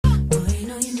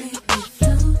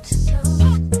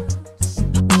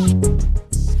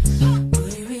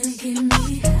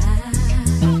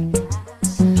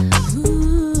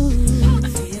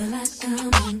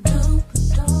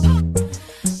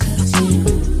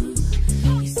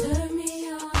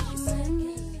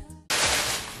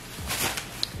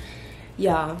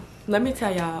Y'all, let me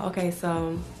tell y'all. Okay,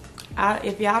 so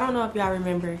if y'all don't know, if y'all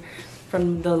remember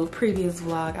from the previous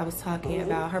vlog, I was talking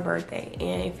about her birthday.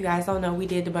 And if you guys don't know, we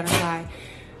did the butterfly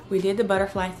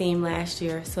theme last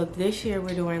year. So this year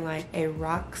we're doing like a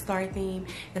rock star theme.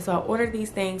 And so I ordered these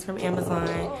things from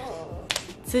Amazon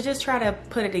to just try to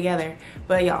put it together.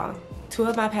 But y'all, 2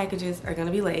 of my packages are gonna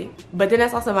be late. But then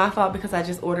that's also my fault because I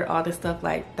just ordered all this stuff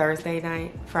like Thursday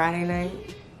night, Friday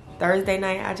night, Thursday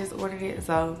night I just ordered it.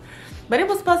 So, but it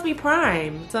was supposed to be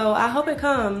Prime. So I hope it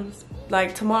comes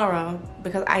like tomorrow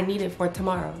because I need it for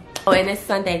tomorrow. Oh, and it's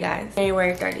Sunday, guys,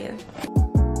 January 30th.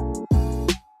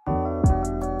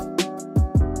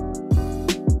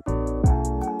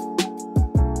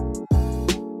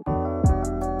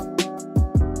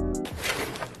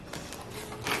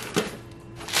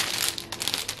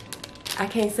 I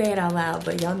can't say it out loud,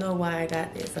 but y'all know why I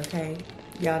got this, okay?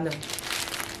 Y'all know.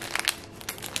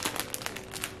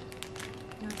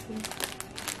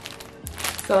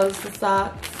 So it's the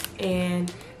socks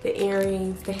and the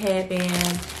earrings, the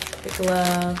headband, the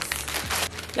gloves.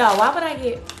 Y'all, why did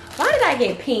I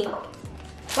get pink?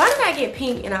 Why did I get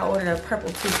pink and I ordered a purple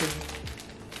tutu?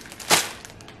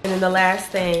 And then the last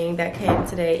thing that came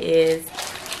today is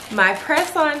my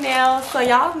press-on nails. So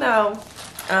y'all know,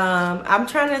 I'm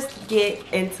trying to get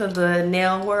into the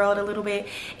nail world a little bit,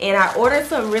 and I ordered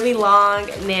some really long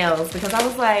nails because I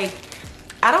was like,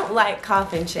 I don't like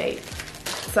coffin shape,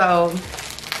 so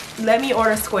let me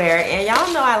order square. And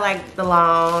y'all know I like the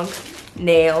long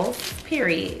nails,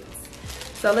 period.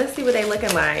 So let's see what they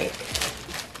looking like.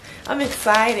 I'm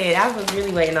excited. I was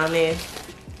really waiting on this.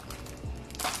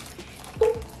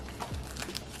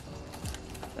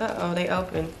 Uh-oh, they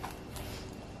open.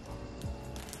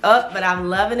 Oh, but I'm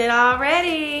loving it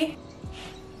already.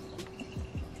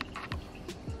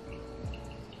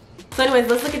 So anyways,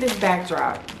 let's look at this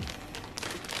backdrop.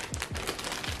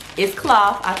 It's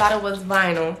cloth. I thought it was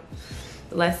vinyl.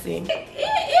 Let's see.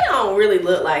 It don't really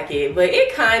look like it, but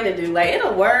it kind of do. Like,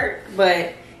 it'll work,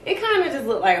 but it kind of just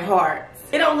look like hearts.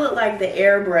 It don't look like the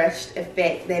airbrushed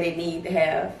effect that it need to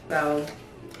have. So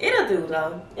it'll do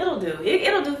though. It'll do.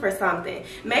 It'll do for something.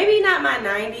 Maybe not my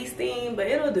 90s theme, but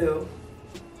it'll do.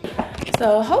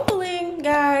 So hopefully,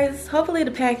 guys, hopefully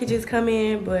the packages come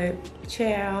in, but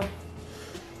child,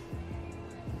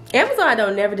 Amazon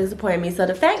don't never disappoint me. So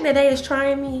the fact that they is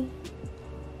trying me,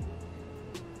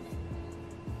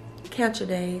 count your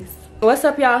days. What's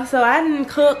up, y'all? So I done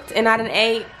cooked and I done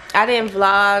ate. I didn't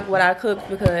vlog what I cooked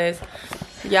because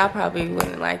y'all probably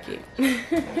wouldn't like it.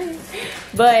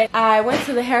 But I went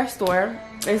to the hair store,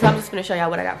 and so I'm just gonna show y'all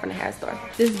what I got from the hair store.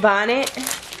 This bonnet,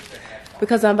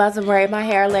 because I'm about to braid my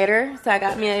hair later, so I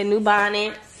got me a new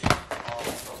bonnet.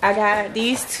 I got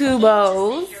these 2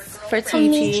 bows for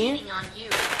TT.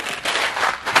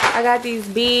 I got these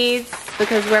beads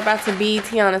because we're about to bead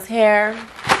Tiana's hair.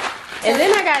 And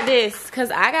then I got this because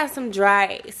I got some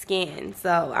dry skin,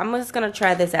 so I'm just gonna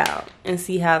try this out and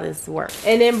see how this works.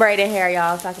 And then braided hair,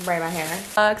 y'all, so I can braid my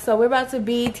hair. So we're about to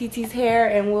bead TT's hair,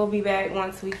 and we'll be back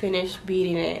once we finish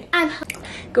beading it.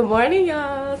 Good morning,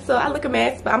 y'all. So I look a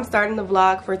mess, but I'm starting the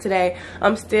vlog for today.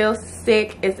 I'm still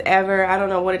sick as ever. I don't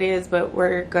know what it is, but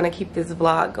we're gonna keep this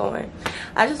vlog going.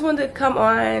 I just wanted to come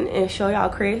on and show y'all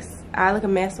Chris. I look a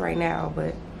mess right now,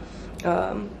 but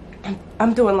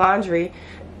I'm doing laundry.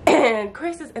 And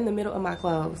Chris is in the middle of my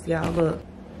clothes, y'all. Look.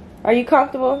 Are you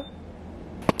comfortable?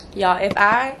 Y'all, if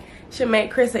I should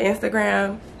make Chris an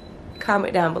Instagram,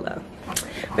 comment down below.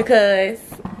 Because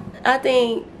I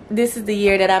think this is the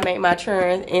year that I make my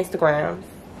churn Instagrams.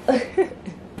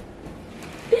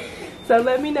 So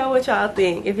let me know what y'all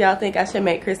think. If y'all think I should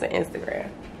make Chris an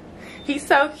Instagram. He's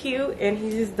so cute, and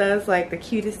he just does like the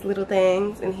cutest little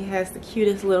things, and he has the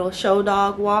cutest little show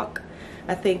dog walk.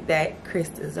 I think that Chris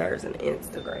deserves an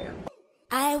Instagram.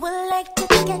 I would like to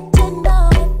get to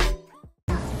know.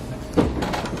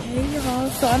 Hey y'all,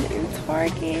 so I'm in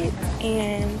Target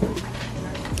and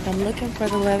I'm looking for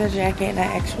the leather jacket, and I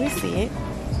actually see it.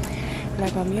 And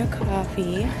I got me a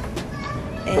coffee,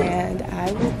 and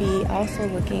I will be also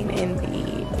looking in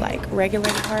the like regular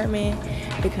department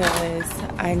because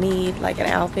I need like an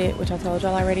outfit, which I told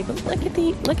y'all already. But look at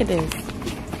this.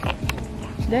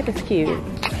 That is cute.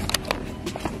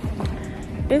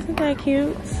 Isn't that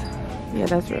cute? Yeah,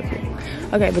 that's real cute.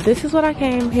 Okay, but this is what I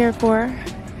came here for.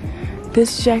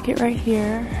 This jacket right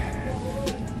here.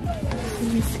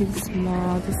 Let me see the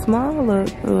small. The small look.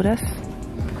 Oh, that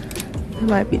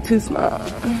might be too small.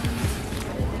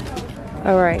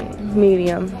 Alright,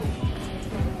 medium.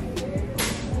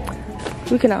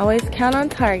 We can always count on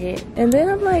Target. And then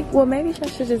I'm like, well, maybe I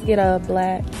should just get a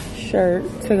black shirt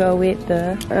to go with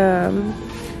the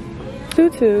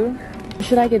tutu.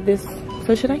 Should I get this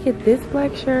So should I get this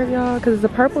black shirt, y'all? Because it's a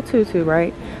purple tutu,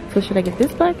 right? So should I get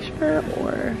this black shirt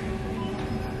or...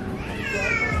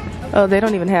 Oh, they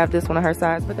don't even have this one on her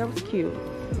size, but that was cute.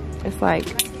 It's like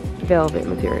velvet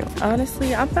material.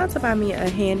 Honestly, I'm about to buy me a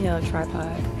handheld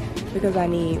tripod because I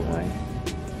need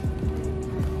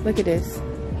one. Look at this.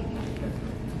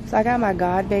 So I got my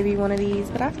God Baby one of these,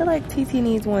 but I feel like TT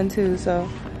needs one too, so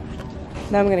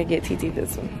now I'm gonna get TT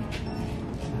this one.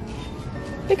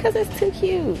 Because it's too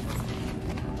cute.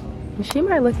 And she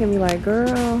might look at me like,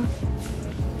 girl,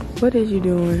 what is you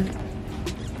doing?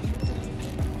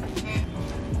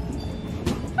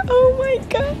 Oh my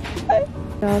God.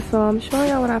 So I'm showing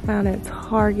y'all what I found at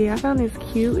Target. I found this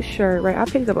cute shirt, right? I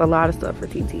picked up a lot of stuff for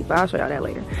TT, but I'll show y'all that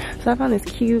later. So I found this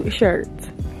cute shirt,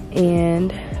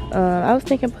 and I was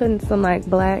thinking putting some like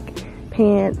black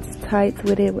pants, tights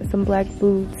with it, with some black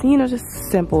boots, you know, just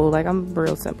simple. Like, I'm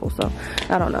real simple, so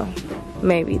I don't know,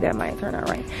 maybe that might turn out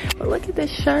right. But look at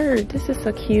this shirt. This is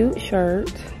a cute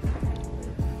shirt,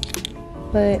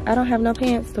 but I don't have no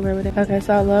pants to wear with it. Okay,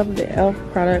 so I love the e.l.f.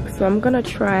 products, so I'm gonna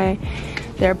try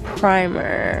their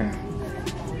primer.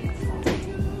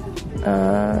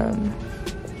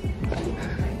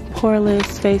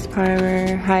 Poreless face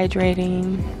primer,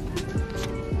 hydrating,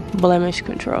 blemish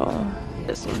control.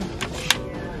 This one,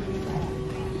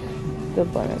 the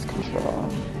blemish control.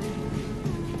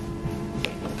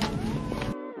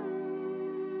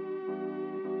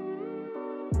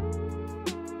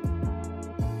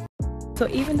 So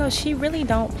even though she really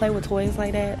don't play with toys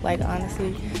like that, like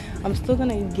honestly, I'm still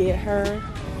gonna get her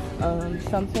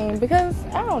something because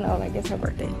I don't know, like it's her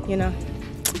birthday, you know,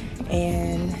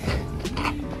 and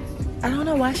I don't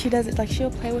know why she does it. Like,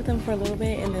 she'll play with them for a little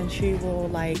bit and then she will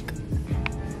like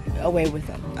away with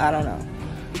them. I don't know,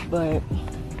 but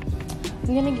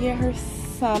I'm gonna get her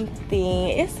something.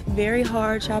 It's very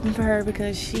hard shopping for her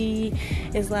because she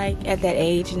is like at that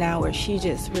age now where she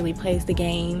just really plays the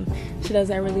game. She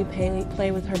doesn't really play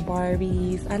with her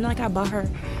Barbies. I know, like, I bought her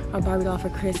a Barbie doll for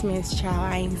Christmas. Child,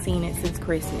 I ain't seen it since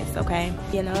Christmas, okay?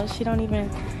 You know, she don't even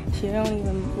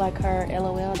like her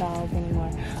LOL dolls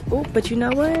anymore. Oh, but you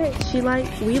know what?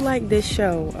 We like this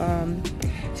show.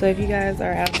 So if you guys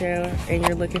are out there and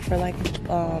you're looking for like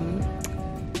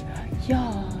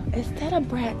y'all, is that a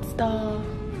Bratz doll?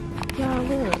 Y'all,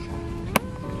 look.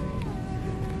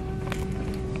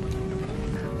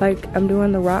 Like, I'm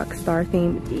doing the rock star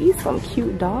theme. These some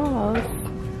cute dolls.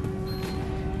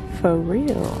 For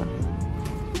real.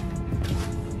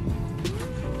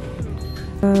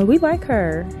 We like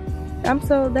her. I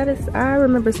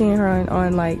remember seeing her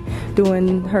on like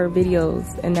doing her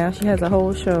videos, and now she has a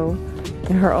whole show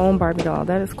and her own Barbie doll.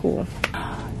 That is cool.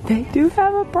 They do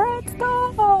have a Bratz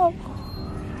doll.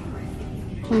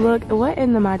 Look, what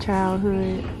in my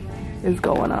childhood is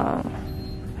going on?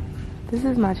 This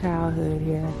is my childhood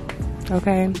here,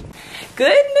 okay?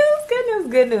 Good news, good news,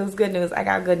 good news, good news. I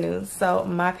got good news. So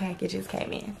my packages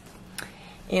came in.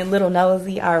 And little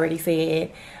Nosy already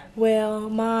said, well,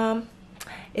 Mom,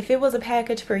 if it was a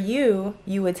package for you,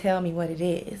 you would tell me what it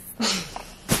is.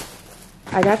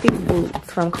 I got these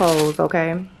boots from Kohl's,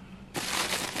 okay?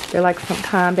 They're like some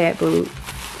combat boots.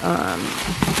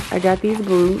 I got these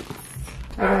boots.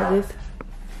 I got this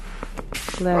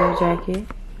leather jacket,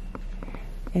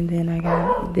 and then I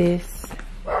got this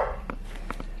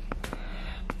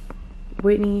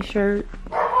Whitney shirt,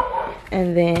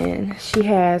 and then she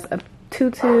has a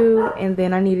tutu, and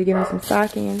then I need to get her some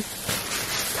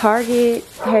stockings. Target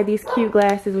had these cute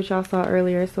glasses, which y'all saw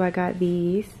earlier, so I got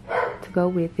these to go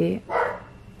with it.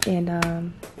 And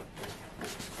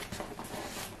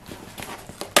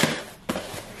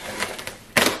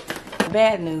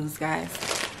bad news, guys.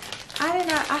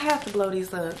 I have to blow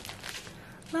these up.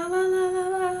 La la la la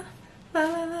la la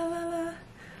la la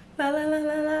la la la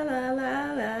la la la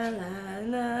la la la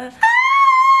la.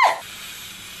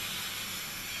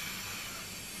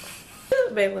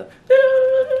 Babe, look.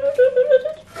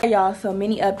 Y'all, so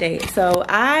mini update. So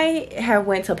I have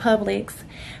went to Publix.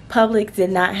 Publix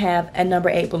did not have a number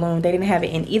 8 balloon. They didn't have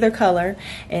it in either color,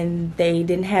 and they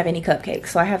didn't have any cupcakes.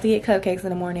 So I have to get cupcakes in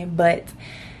the morning. But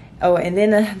oh, and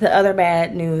then the other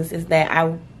bad news is that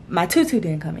my tutu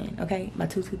didn't come in. Okay, my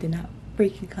tutu did not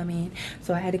freaking come in,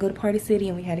 so I had to go to Party City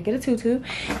and we had to get a tutu.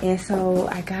 And so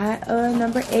I got a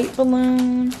number 8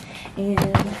 balloon,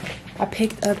 and I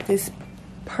picked up this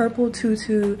purple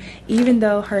tutu. Even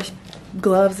though her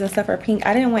gloves and stuff are pink,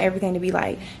 I didn't want everything to be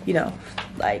like, you know,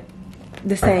 like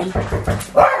the same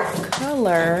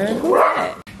color.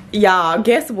 Y'all,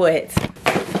 guess what?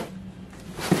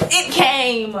 It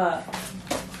came.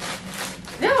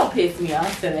 They don't piss me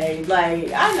off today.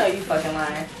 Like, I know you fucking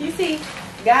lying. You see,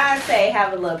 God say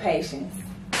have a little patience.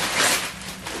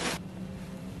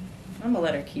 I'm gonna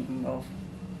let her keep them both.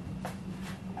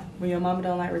 When your mama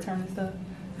don't like returning stuff.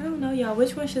 I don't know, y'all.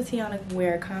 Which one should Tiana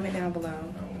wear? Comment down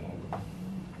below.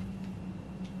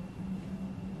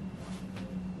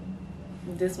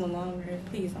 This one longer.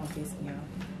 Please don't piss me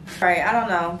off. Alright, I don't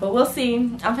know, but we'll see.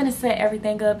 I'm gonna set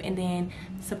everything up and then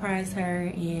surprise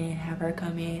her and have her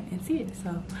come in and see it.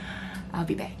 So I'll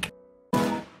be back.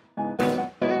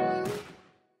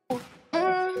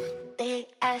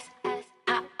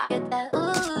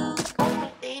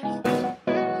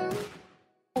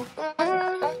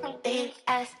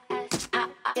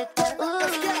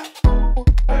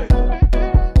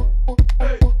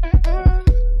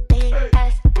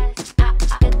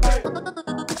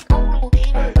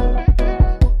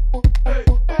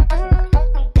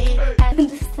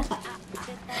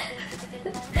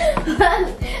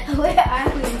 Where are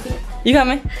we? You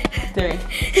coming? 3.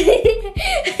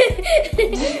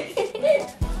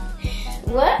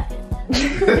 What?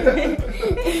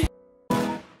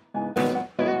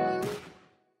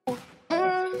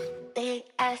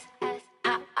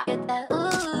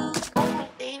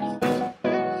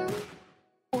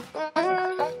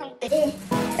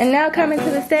 And now coming to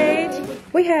the stage,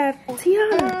 we have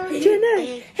Tiana,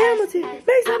 Jeanette, Hamilton.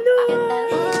 Make some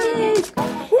noise!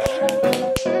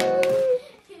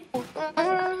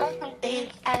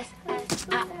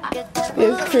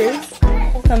 Here's Chris.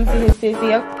 Come see his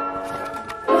sissy.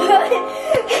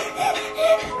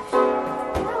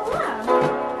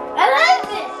 I like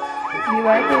it. You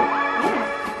like it?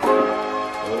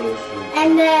 Yeah.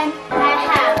 And then I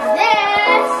have this.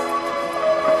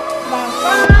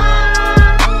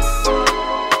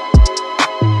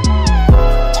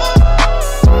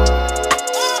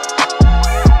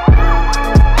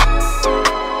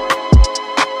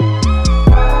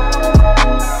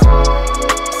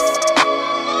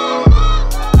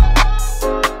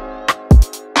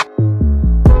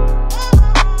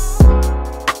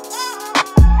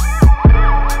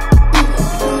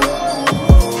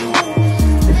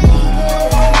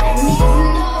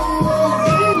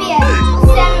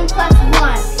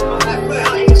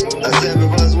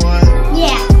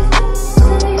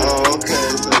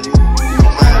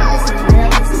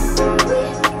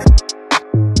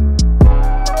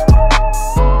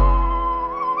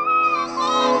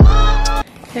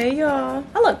 Hey y'all,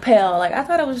 I look pale. Like I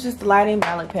thought it was just the lighting, but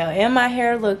I look pale. And my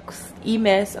hair looks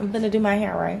mess. I'm gonna do my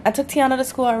hair right. I took Tiana to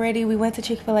school already. We went to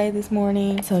Chick-fil-A this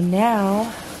morning. So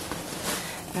now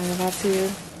I'm about to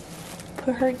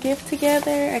put her gift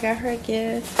together. I got her a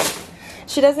gift.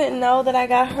 She doesn't know that I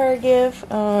got her a gift.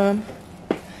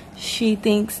 She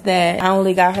thinks that I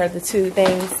only got her the 2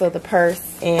 things, so the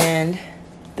purse and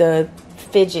the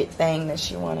fidget thing that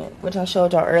she wanted, which I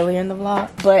showed y'all earlier in the vlog.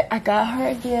 But I got her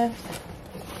a gift.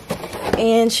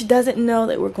 And she doesn't know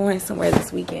that we're going somewhere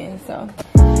this weekend, so.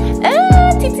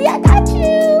 Oh, Titi, I got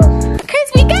you.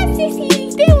 Chris, we got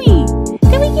Sissy, did we?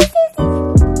 Did we get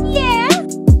Sissy? Yeah.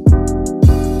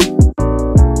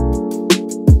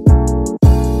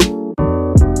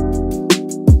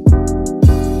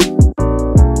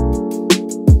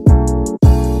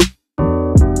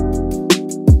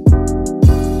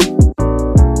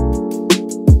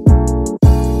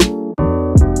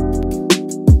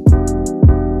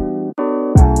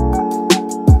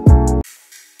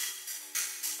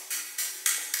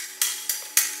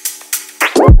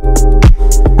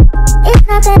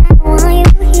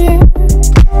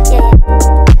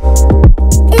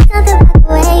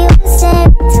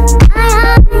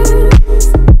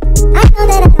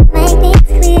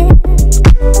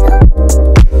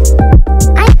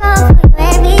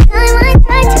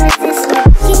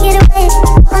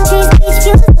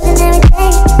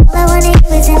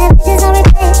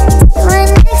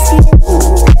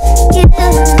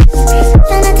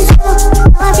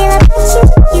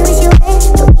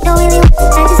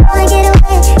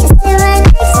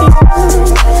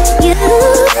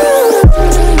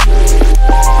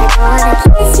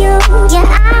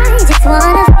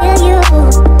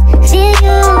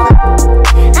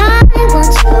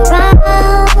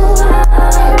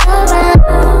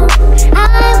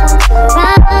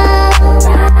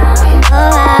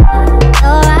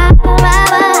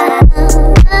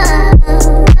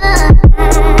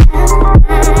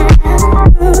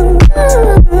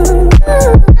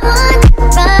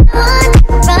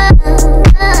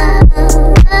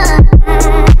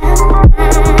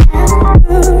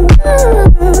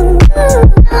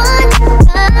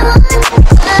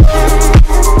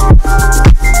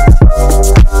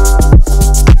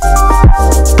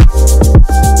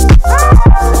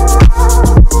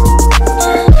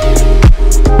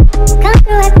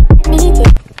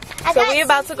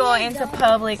 to go into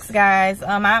Publix, guys.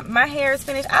 My hair is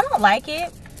finished. I don't like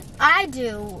it. I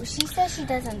do. She says she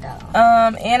doesn't though.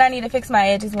 And I need to fix my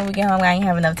edges when we get home. I ain't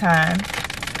have enough time.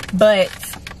 But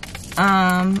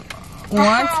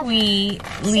once we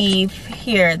leave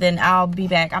here, then I'll be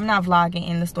back. I'm not vlogging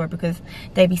in the store because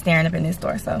they be staring up in this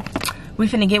store. So we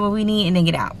finna get what we need and then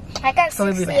get out. I got so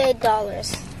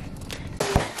 $68.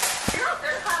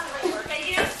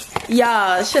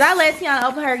 Y'all, should I let Tiana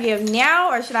open her gift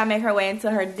now or should I make her wait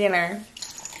until her dinner?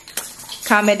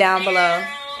 Comment down below.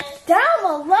 Down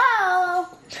below,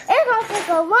 it's gonna take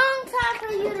a long time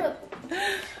for you to.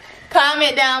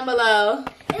 Comment down below.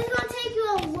 It's gonna take you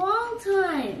a long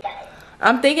time.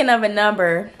 I'm thinking of a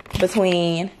number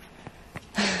between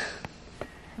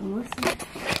 1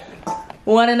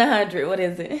 and 100. What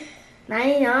is it?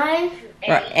 99.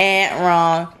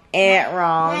 Wrong.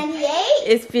 98.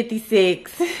 It's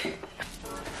 56.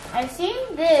 I've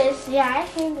seen this. Yeah, I've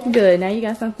seen this. Good. Now you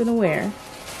got something to wear.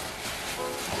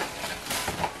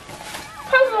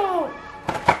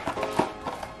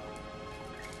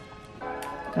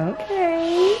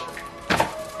 Okay.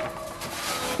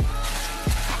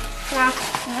 Now,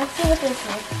 let's see what this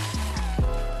is.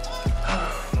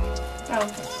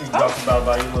 You talking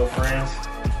about your little friends?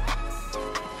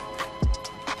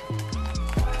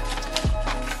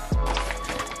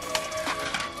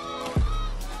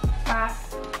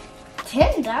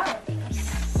 $10.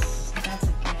 That's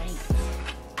great.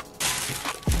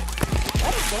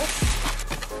 What is this?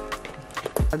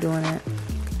 I'm doing it.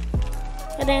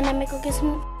 And then I make her get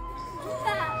some.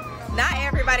 Not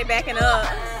everybody backing up.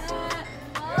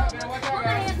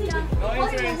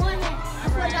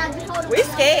 We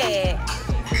scared.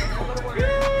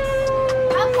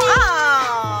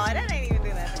 Oh, that ain't even do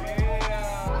nothing.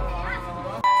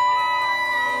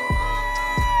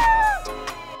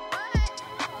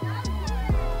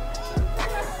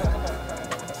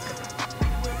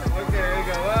 Okay, here we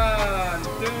go. 1,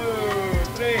 2,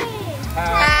 3.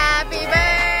 Happy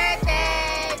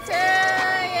birthday to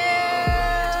you.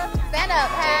 Stand up.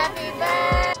 Happy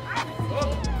birthday.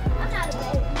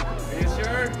 Are you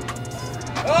sure?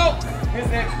 Oh, here's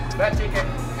next. That chicken.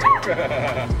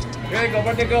 Here you go,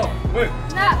 birthday girl. Hey.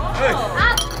 No. Hey.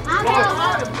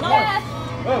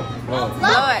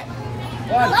 Blow it.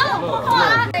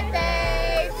 One.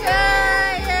 Birthday to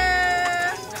you.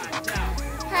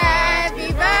 Happy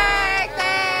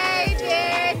birthday,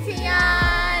 dear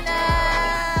Tiana.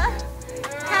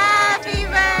 Happy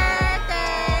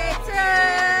birthday to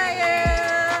you.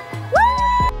 Woo!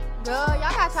 Girl,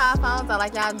 y'all got y'all phones out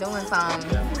like y'all doing something.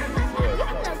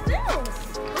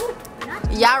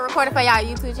 Y'all recording for y'all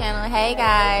YouTube channel. Hey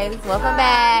guys, welcome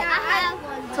back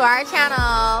to our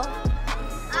channel.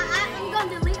 I'm gonna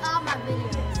delete all my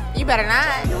videos. You better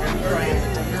not.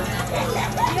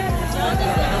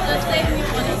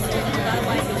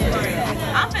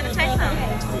 I'm finna say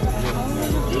something.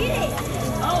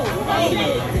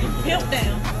 Hip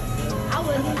down.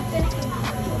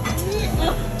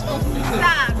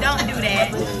 Stop, don't do that.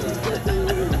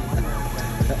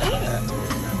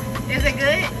 Is it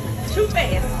good? Too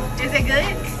fast. Is it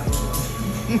good?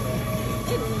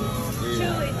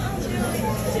 Chew it.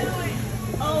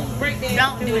 Oh, break that.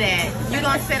 Don't do that. You're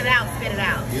gonna spit it out. Spit it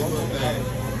out.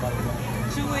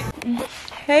 Chew it.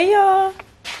 Hey y'all.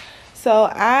 So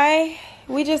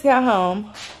we just got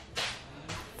home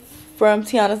from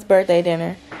Tiana's birthday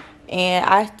dinner, and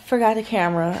I forgot the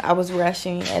camera. I was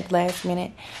rushing at the last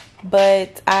minute.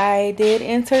 But I did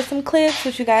insert some clips,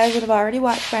 which you guys would have already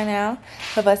watched by now,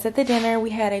 of us at the dinner.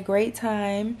 We had a great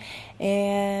time.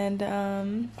 And,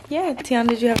 yeah. Tiana,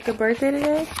 did you have a good birthday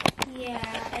today? Yeah,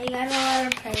 I got a lot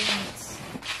of presents.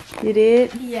 You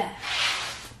did? Yeah.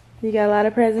 You got a lot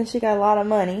of presents. You got a lot of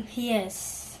money.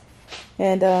 Yes.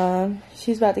 And,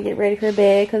 she's about to get ready for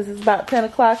bed because it's about 10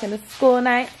 o'clock and it's school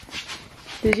night.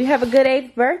 Did you have a good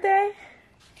 8th birthday?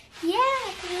 Yeah,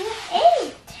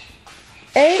 8.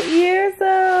 8 years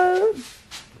old.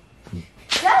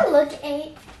 Does that look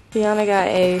 8? Tiana got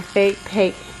a fake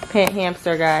pet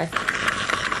hamster, guys.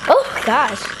 Oh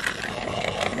gosh.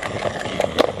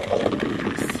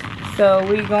 So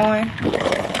we going.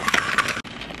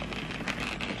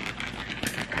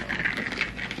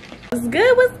 What's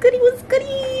good? What's goody? What's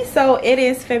goody? So it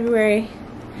is February.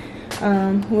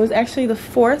 It was actually the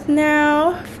 4th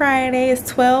now. Friday is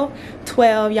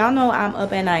 12/12. Y'all know I'm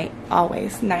up at night,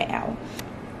 always night owl.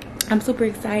 I'm super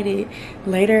excited.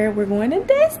 Later we're going to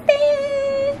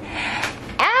Destin.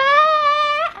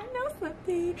 I know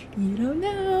something you don't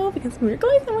know because we're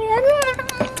going somewhere.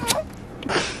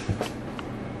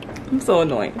 I'm so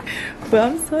annoying, but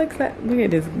I'm so excited.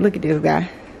 Look at this guy.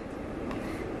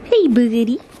 Hey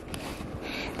boogity.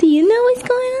 Do you know what's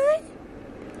going on?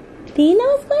 Do you know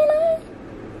what's going on?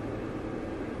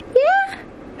 Yeah.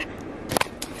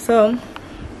 So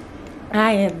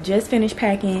I have just finished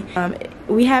packing.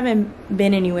 We haven't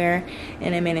been anywhere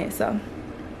in a minute, so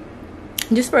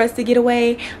just for us to get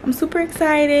away. I'm super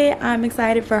excited. I'm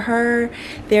excited for her.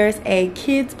 There's a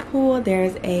kids pool,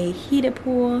 there's a heated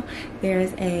pool,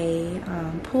 there's a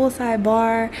poolside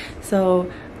bar,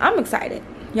 so I'm excited.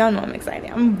 Y'all know I'm excited.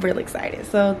 I'm really excited.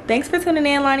 So thanks for tuning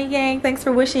in, Lonnie Gang. Thanks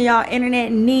for wishing y'all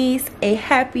internet niece a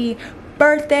happy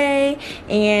birthday,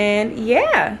 and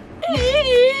yeah.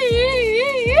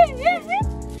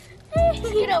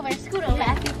 Scoot over.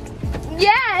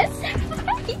 Yes.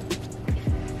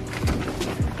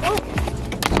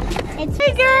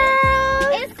 Hey girl.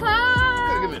 It's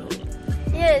cold.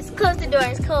 Yes, close the door.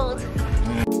 It's cold.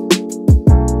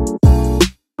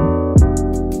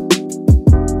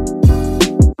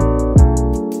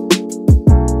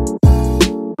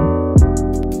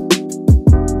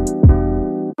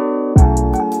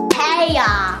 Hey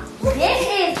y'all, this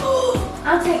is.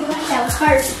 I'm taking my shower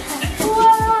first.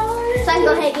 Whoa. So I can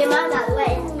go ahead and get mine out of the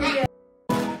way.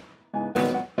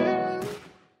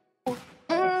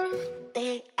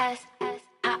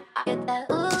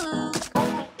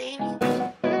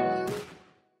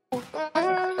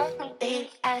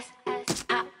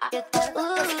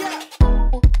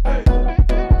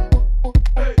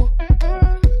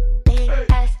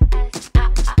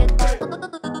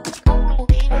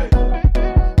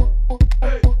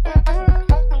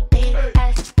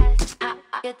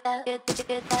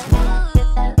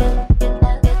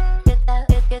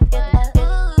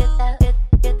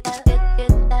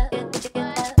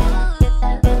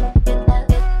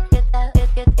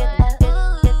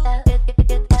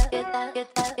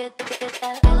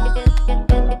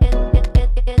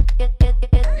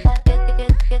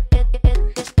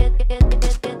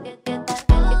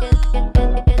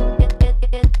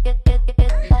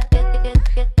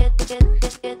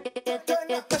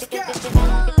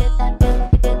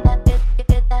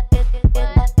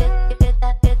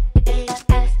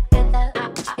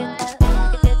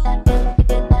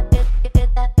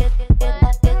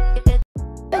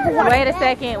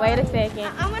 Wait a second.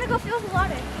 I'm gonna go fill the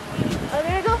water. I'm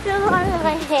gonna go fill the water with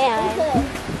my hand.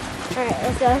 Alright,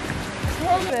 let's go.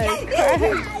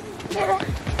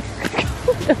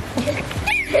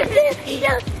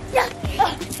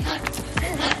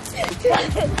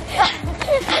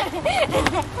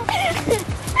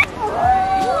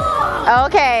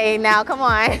 Okay, now come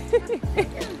on.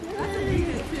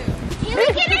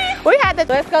 We had to.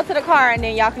 Let's go to the car and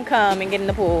then y'all can come and get in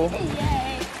the pool.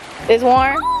 It's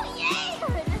warm?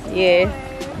 Yeah.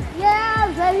 Yeah,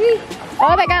 baby.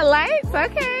 Oh, they got lights?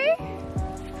 Okay.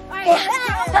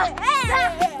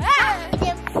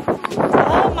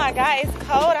 Oh my God, it's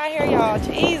cold out here, y'all.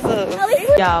 Jesus.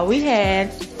 Y'all, we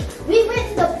went to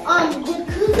the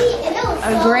jacuzzi and it was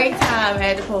a great time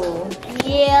at the pool.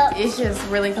 Yeah. It's just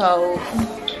really cold.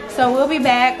 So we'll be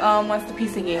back once the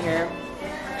pizza get here.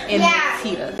 And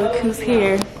Tita. Look who's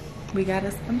here. We got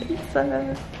us some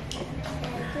pizza.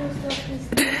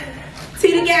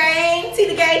 Tita gang,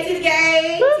 Tita gang, Tita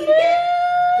gang, Tita gang.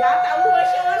 Y'all thought we were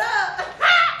showing up.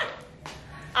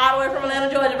 All the way from Atlanta,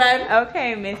 Georgia, baby.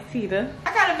 Okay, Miss Tita. I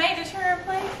gotta make the churn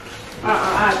plate.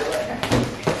 I'll do it.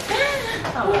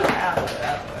 I'll do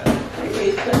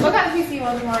it. What kind of pizza you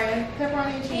want, Maria?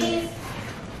 Pepperoni and cheese?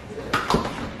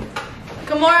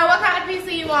 Kamora, what kind of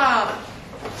pizza you want?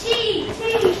 Cheese.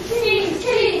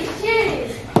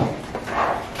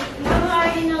 You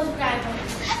already know the guy.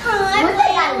 What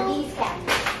they got in these cats?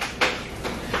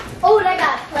 Oh, they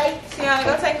got plates. Tiana,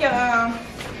 go take your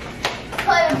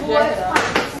plate and board.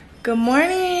 Good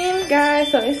morning, guys.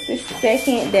 So it's the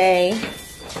second day.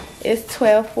 It's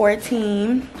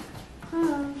 12:14.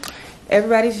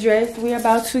 Everybody's dressed. We're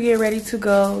about to get ready to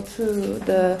go to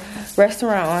the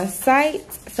restaurant on site.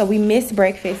 So we missed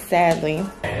breakfast, sadly.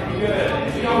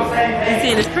 You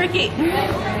see this cricket?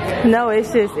 No,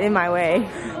 it's just in my way.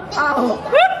 Oh.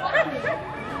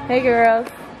 Hey, girls.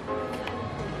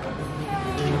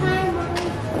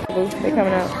 They're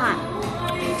coming out.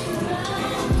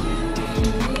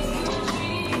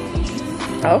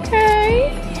 Okay.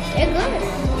 They're good.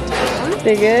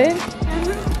 They're good?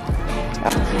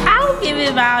 I'll give it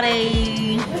about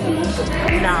a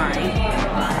 9.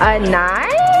 A 9?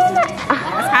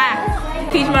 That's high.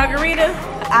 Peach margarita,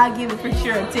 I'll give it for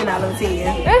sure a 10 out of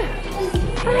 10.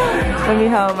 Let me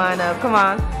hold mine up. Come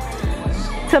on.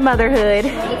 To motherhood.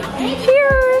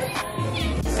 Cheers.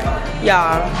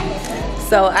 Y'all.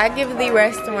 So I give the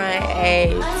restaurant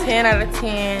a 10 out of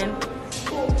 10.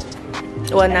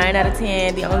 Well, 9 out of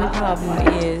 10. The only problem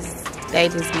is they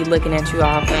just be looking at you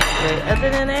all funny. But other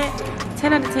than that,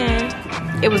 10 out of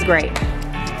 10. It was great.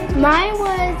 Mine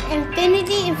was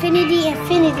infinity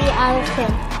out of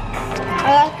 10.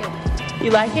 I like it. You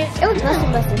like it? It was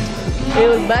bustin'. It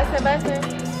was bustin'.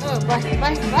 Oh, bustin'.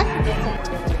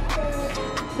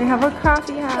 They have a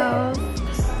coffee house.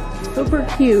 Super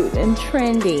cute and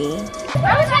trendy. I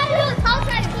was trying to do a coat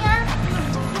right here.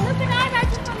 Look at I got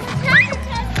you from the treasure.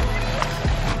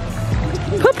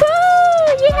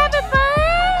 Poo-poo! You having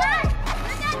fun?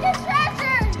 Look at the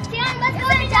treasure. Tiana, let's go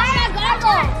in there with our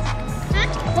goggles. Huh?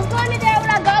 Let's go in there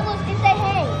with our goggles and say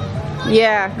hey.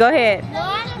 Yeah, go ahead.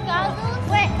 Goggles?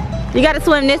 Wait. You gotta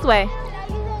swim this way. You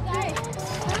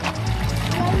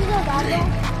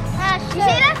see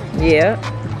that? Yeah.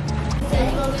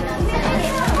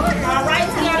 All right,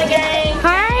 Tiana gang.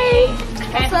 Hi.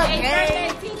 What's up,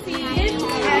 gang?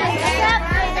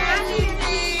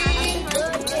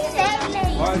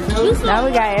 Now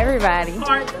we got everybody.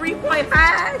 Part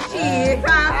 3.5. Shit,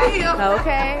 how I feel.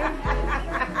 Okay.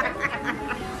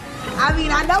 I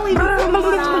mean, I know we do our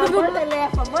birthday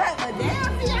laugh for months, but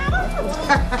damn,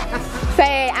 Tiana.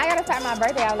 Say, I gotta start my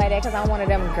birthday off like that because I'm one of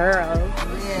them girls.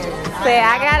 Yeah. Say,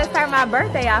 I gotta start my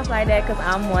birthday off like that because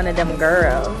I'm one of them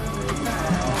girls.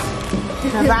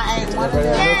 Cause I ain't one of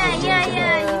them.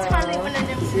 Yeah. You totally one of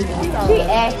them. She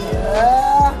acting.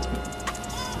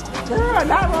 Girl,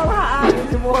 not roll her eyes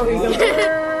anymore. Girl.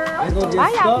 Why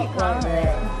y'all keep calling her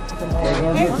that?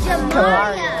 It's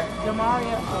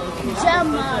Jamaria.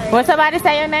 When somebody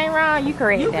say your name wrong, you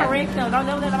correct You them. correct them. Don't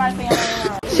let nobody say your name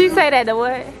wrong. She say that to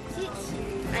what?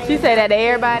 She say that to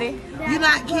everybody? You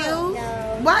not cute?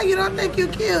 Why you don't think you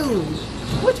cute?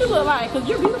 What you look like? Cause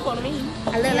you're beautiful to me.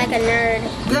 I look like a nerd.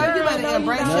 Girl, you better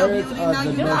embrace your beauty. No,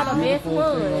 you You are the don't. best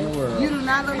one. You do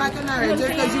not look like a nerd. Just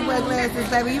because you wear glasses,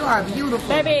 baby, you are beautiful.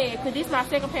 Baby, cause this is my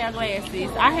second pair of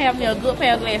glasses. I have me a good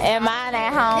pair of glasses. And mine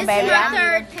at home, This baby. is my I'm-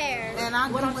 third pair. And I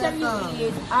What do I'm wear telling some. you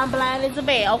is, I'm blind as a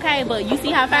bat, okay? But you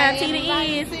see how fine Tina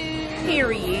is?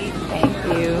 Period. Thank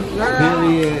you.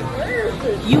 Period.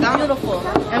 You beautiful.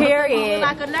 And Period. You look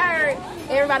like a nerd.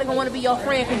 Everybody gonna want to be your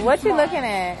friend. Cause What you looking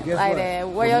at? Guess like what? that?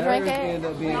 Where your drink at? End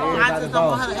up being I everybody's just don't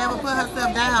want boss. her to ever put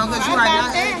herself down because you are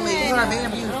not ugly. You are very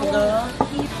beautiful, girl.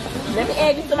 let me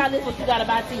add you to my list what you gotta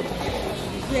buy Tina.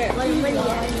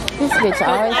 This bitch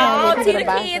always All telling me Tina to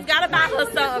buy kids gotta buy her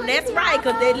something. That's right,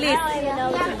 cause they listen.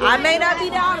 I may not be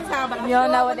there all the time, but You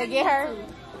don't know what to get her?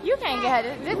 You can't get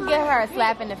her. Just get her a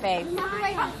slap in the face. KK,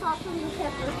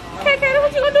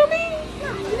 what you gonna do me?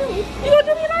 You gonna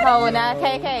do me like Oh, now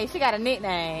KK, she got a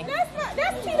nickname.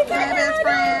 that's Tina Hey, best KK.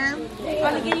 friend. I'm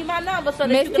gonna give you my number so that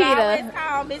Miss you can Tita. always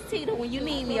call Miss Tita when you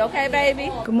need me, okay,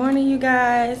 baby? Good morning, you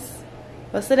guys.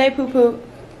 What's today, poo poo?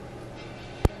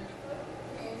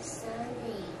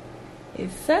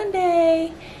 It's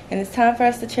Sunday, and it's time for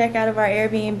us to check out of our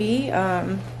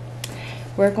Airbnb.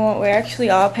 We're actually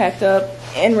all packed up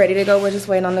and ready to go. We're just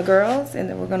waiting on the girls, and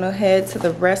then we're gonna head to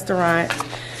the restaurant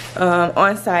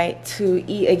on site to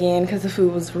eat again because the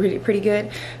food was really pretty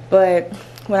good. But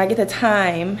when I get the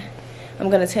time, I'm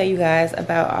gonna tell you guys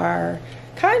about our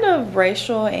kind of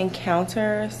racial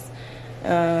encounters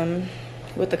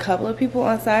with a couple of people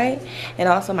on site, and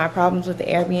also my problems with the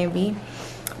Airbnb.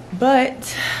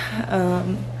 But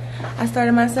I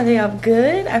started my Sunday off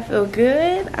good. I feel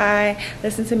good. I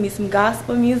listened to me some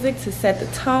gospel music to set the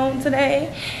tone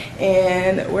today,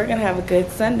 and we're gonna have a good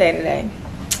Sunday today.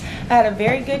 I had a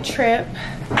very good trip,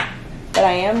 but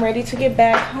I am ready to get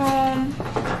back home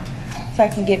so I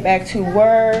can get back to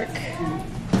work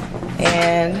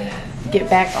and get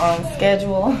back on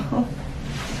schedule.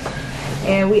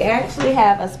 And we actually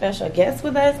have a special guest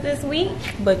with us this week,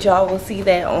 but y'all will see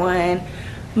that on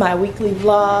my weekly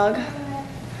vlog.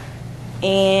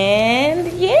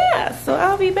 And yeah, so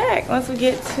I'll be back once we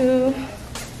get to,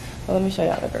 well, let me show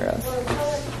y'all the girls.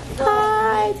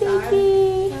 Hi,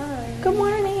 Tiki. Good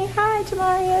morning. Hi,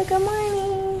 Jamaria. Good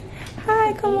morning.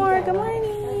 Hi, Kamora. Good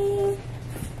morning.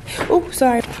 Oops,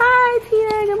 sorry. Hi,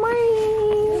 Tina. Good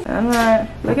morning. I'm not,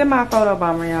 look at my photo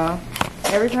bomber, y'all.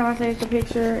 Every time I take a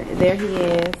picture, there he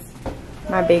is.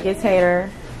 My biggest hater.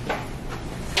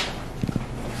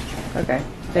 Okay,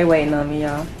 they waiting on me,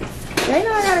 y'all. They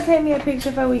know I gotta take me a picture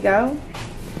before we go.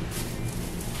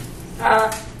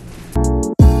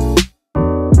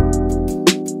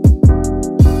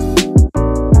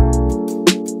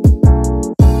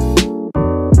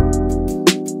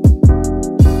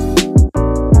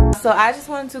 so I just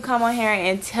wanted to come on here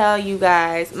and tell you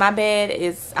guys, my bed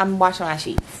is, I'm washing my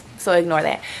sheets, so ignore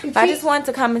that. But I just wanted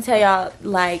to come and tell y'all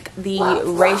like the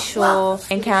racial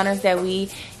encounters that we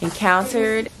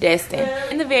encountered. Destin,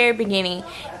 in the very beginning,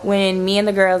 when me and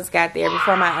the girls got there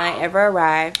before my aunt ever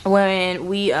arrived, when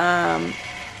we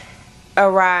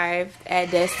arrived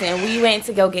at Destin, we went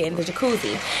to go get in the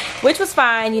jacuzzi, which was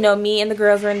fine. You know, me and the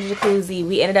girls were in the jacuzzi.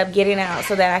 We ended up getting out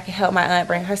so that I could help my aunt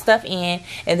bring her stuff in,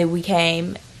 and then we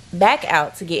came back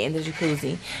out to get in the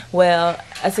jacuzzi. Well,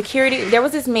 there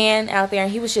was this man out there,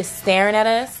 and he was just staring at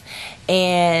us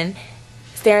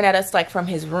like from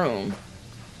his room.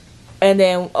 And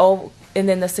then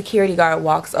the security guard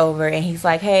walks over, and he's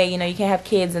like, hey, you know, you can't have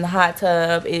kids in the hot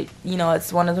tub. You know,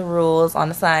 it's one of the rules on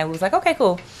the sign. We was like, okay,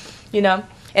 cool. You know,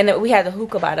 and then we had the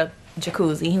hookah by the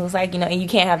jacuzzi. He was like, you know, and you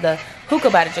can't have the hookah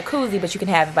by the jacuzzi, but you can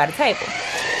have it by the table.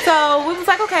 So we was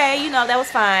like, okay, you know, that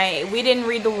was fine. We didn't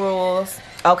read the rules.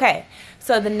 Okay.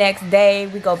 So the next day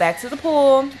we go back to the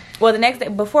pool. Well, the next day,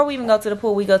 before we even go to the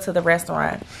pool, we go to the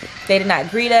restaurant. They did not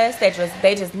greet us. They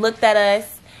just looked at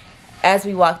us as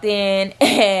we walked in,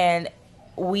 and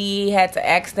we had to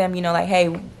ask them, you know, like,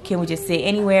 hey, can we just sit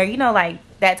anywhere? You know, like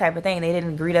that type of thing. They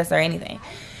didn't greet us or anything.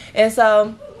 And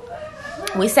so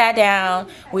we sat down,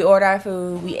 we ordered our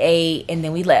food, we ate, and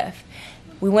then we left.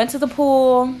 We went to the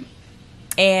pool,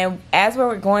 and as we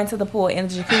were going to the pool, in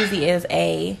the jacuzzi is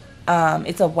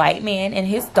it's a white man and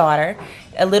his daughter,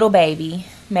 a little baby,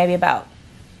 maybe about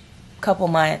a couple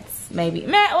months, maybe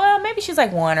she's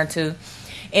like 1 or 2,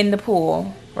 in the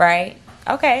pool, right?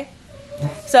 Okay.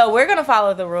 So we're gonna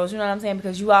follow the rules, you know what I'm saying?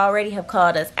 Because you already have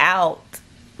called us out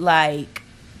like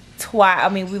twice. I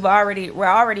mean, we're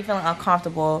already feeling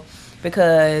uncomfortable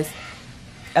because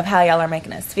of how y'all are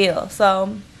making us feel.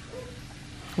 So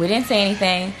we didn't say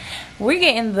anything. We're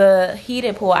getting the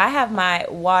heated pool. I have my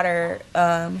water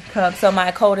cup, so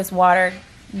my coldest water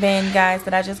bin, guys,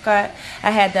 that I just got, I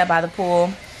had that by the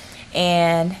pool.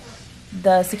 And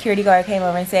the security guard came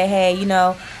over and said, hey, you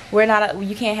know,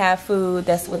 you can't have food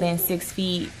that's within 6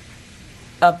 feet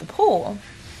of the pool.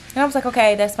 And I was like,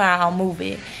 okay, that's fine, I'll move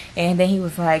it. And then he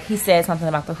was like, he said something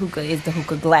about the hookah is the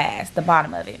hookah glass, the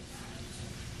bottom of it.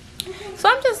 So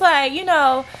I'm just like, you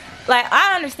know, like,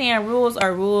 I understand rules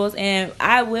are rules, and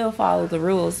I will follow the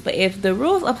rules. But if the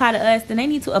rules apply to us, then they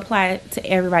need to apply to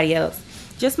everybody else.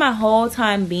 Just my whole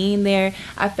time being there,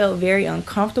 I felt very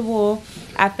uncomfortable.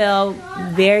 I felt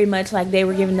very much like they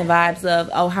were giving the vibes of,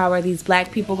 oh, how are these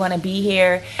black people going to be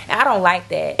here? And I don't like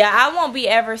that. Yeah, I won't be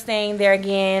ever staying there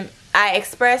again. I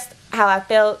expressed how I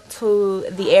felt to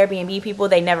the Airbnb people.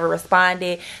 They never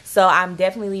responded, so I'm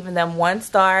definitely leaving them 1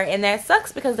 star, and that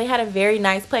sucks because they had a very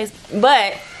nice place.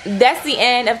 But that's the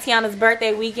end of Tiana's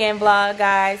birthday weekend vlog,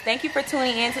 guys. Thank you for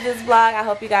tuning into this vlog. I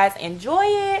hope you guys enjoy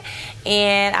it,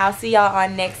 and I'll see y'all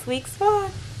on next week's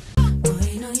vlog.